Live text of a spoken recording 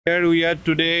Here we are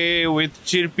today with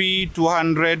chirpy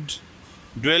 200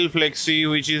 dual flexi,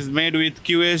 which is made with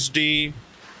𝐾𝐸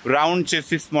round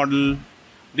chassis model.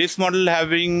 This model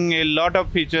having a lot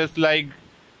of features like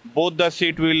both the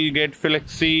seat will get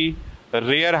flexi,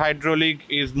 rear hydraulic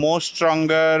is more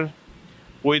stronger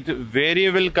with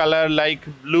variable color like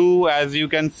blue, as you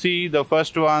can see. The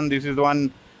first one,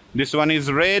 this one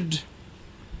is red,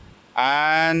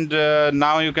 and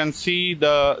now you can see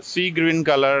the sea green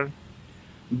color.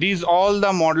 These all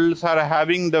the models are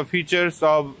having the features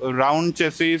of round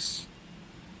chassis,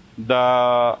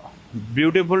 the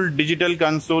beautiful digital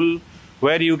console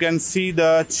where you can see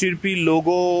the chirpy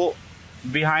logo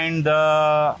behind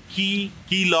the key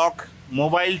lock.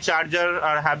 Mobile charger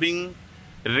are having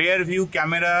rear view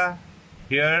camera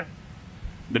here,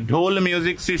 the Dhol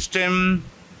music system,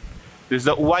 this is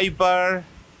the wiper,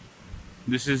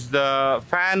 this is the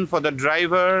fan for the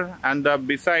driver and the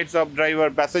besides of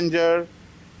driver passenger.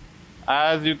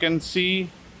 As you can see,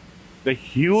 the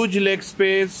huge leg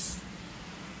space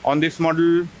on this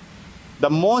model. The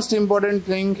most important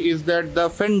thing is that the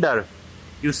fender,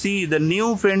 you see the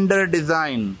new fender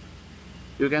design.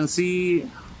 You can see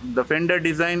the fender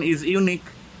design is unique.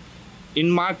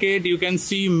 In market you can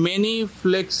see many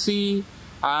flexi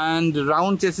and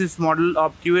round chassis model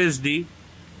of 𝐾𝐸,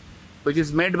 which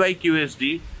is made by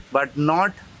𝐾𝐸, but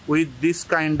not with this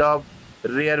kind of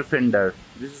rear fender.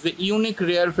 This is a unique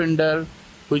rear fender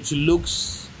which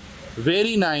looks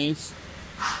very nice.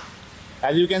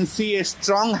 As you can see, a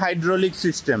strong hydraulic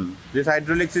system. This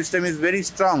hydraulic system is very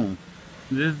strong.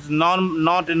 This is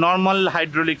not a normal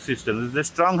hydraulic system. This is a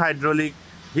strong hydraulic.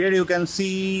 Here you can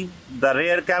see the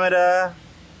rear camera,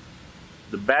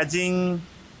 the badging.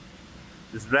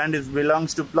 This brand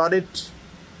belongs to Plaudit.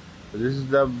 This is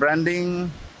the branding.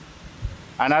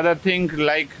 Another thing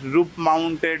like roof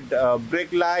mounted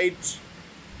brake light,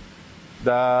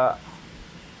 the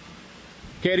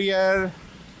carrier,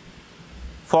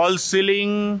 false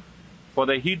ceiling for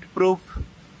the heat proof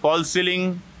false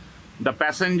ceiling. The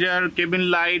passenger cabin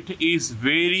light is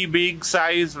very big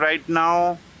size right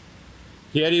now.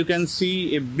 Here you can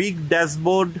see a big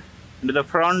dashboard to the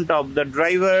front of the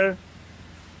driver.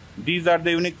 These are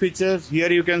the unique features.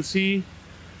 Here you can see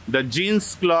the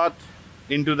jeans cloth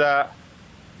into the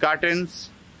curtains.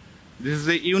 This is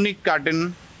a unique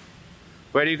curtain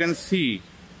where you can see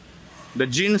the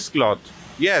jeans cloth.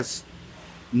 Yes,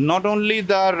 not only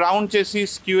the round chassis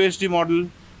𝐾𝐸 model,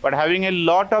 but having a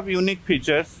lot of unique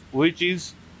features which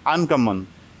is uncommon.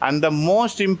 And the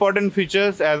most important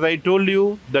features, as I told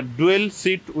you, the dual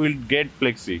seat will get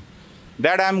flexi.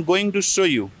 That I am going to show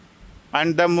you.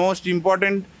 And the most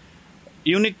important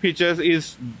unique features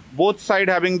is both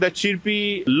sides having the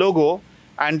chirpy logo,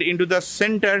 and into the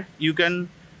center you can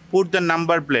put the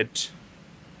number plate.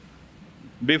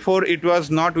 Before it was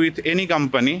not with any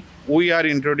company, we are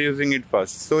introducing it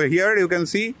first. So here you can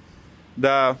see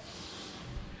the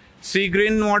sea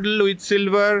green model with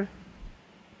silver,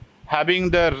 having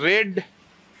the red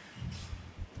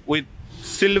with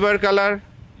silver color.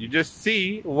 You just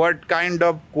see what kind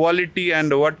of quality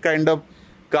and what kind of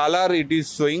color it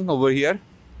is showing over here.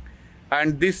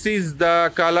 And this is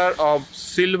the color of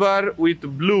silver with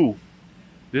blue.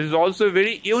 This is also a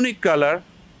very unique color.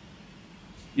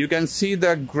 You can see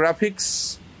the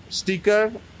graphics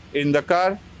sticker in the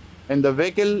car, in the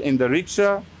vehicle, in the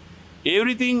rickshaw.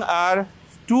 Everything are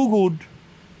too good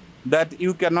that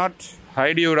you cannot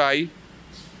hide your eye.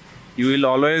 You will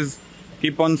always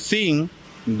keep on seeing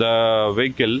the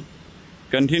vehicle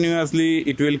continuously.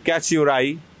 It will catch your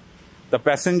eye. The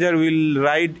passenger will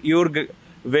ride your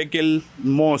vehicle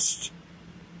most.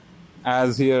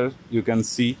 As here you can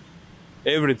see,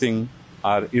 everything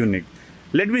are unique.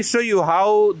 Let me show you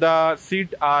how the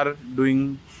seat are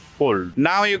doing fold.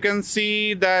 Now you can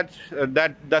see that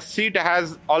the seat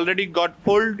has already got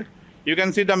fold. You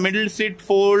can see the middle seat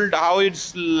fold, how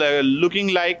it's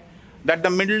looking like. That the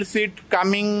middle seat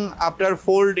coming after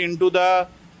fold into the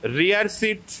rear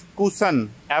seat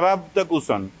cushion, above the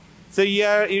cushion. So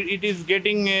here it is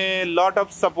getting a lot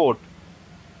of support.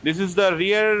 This is the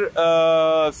rear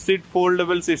seat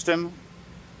foldable system.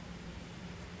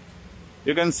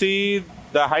 You can see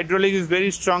the hydraulic is very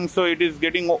strong, so it is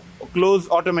getting closed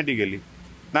automatically.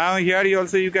 Now here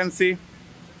you can see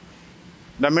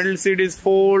the middle seat is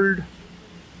fold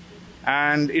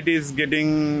and it is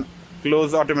getting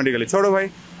closed automatically. Chodo bhai.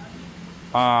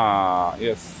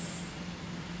 Yes.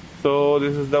 So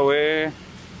this is the way.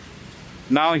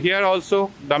 Now here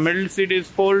also the middle seat is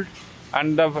fold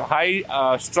and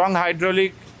the strong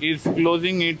hydraulic is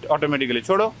closing it automatically.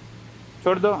 Chod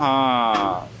do.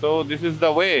 So this is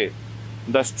the way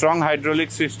the strong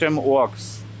hydraulic system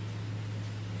works.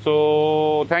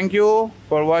 So thank you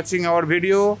for watching our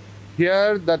video.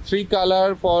 Here the 3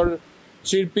 color for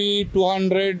chirpy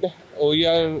 200 we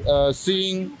are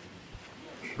seeing.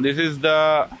 This is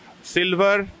the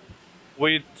silver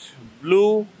with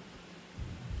blue.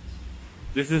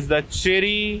 This is the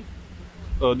cherry.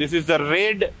 This is the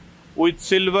red with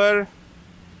silver.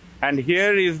 And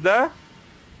here is the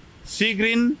sea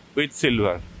green with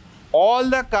silver. All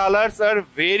the colors are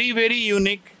very, very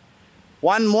unique.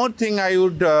 One more thing I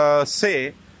would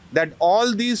say, that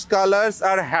all these colors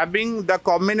are having the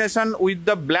combination with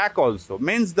the black also.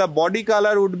 Means the body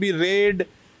color would be red,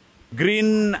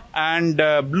 green and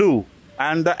blue.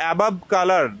 And the above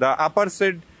color, the upper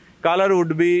shade color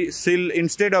would be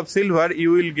instead of silver,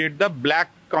 you will get the black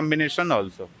combination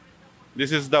also.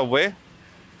 This is the way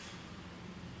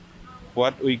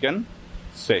what we can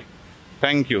say.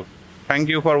 Thank you. Thank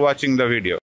you for watching the video.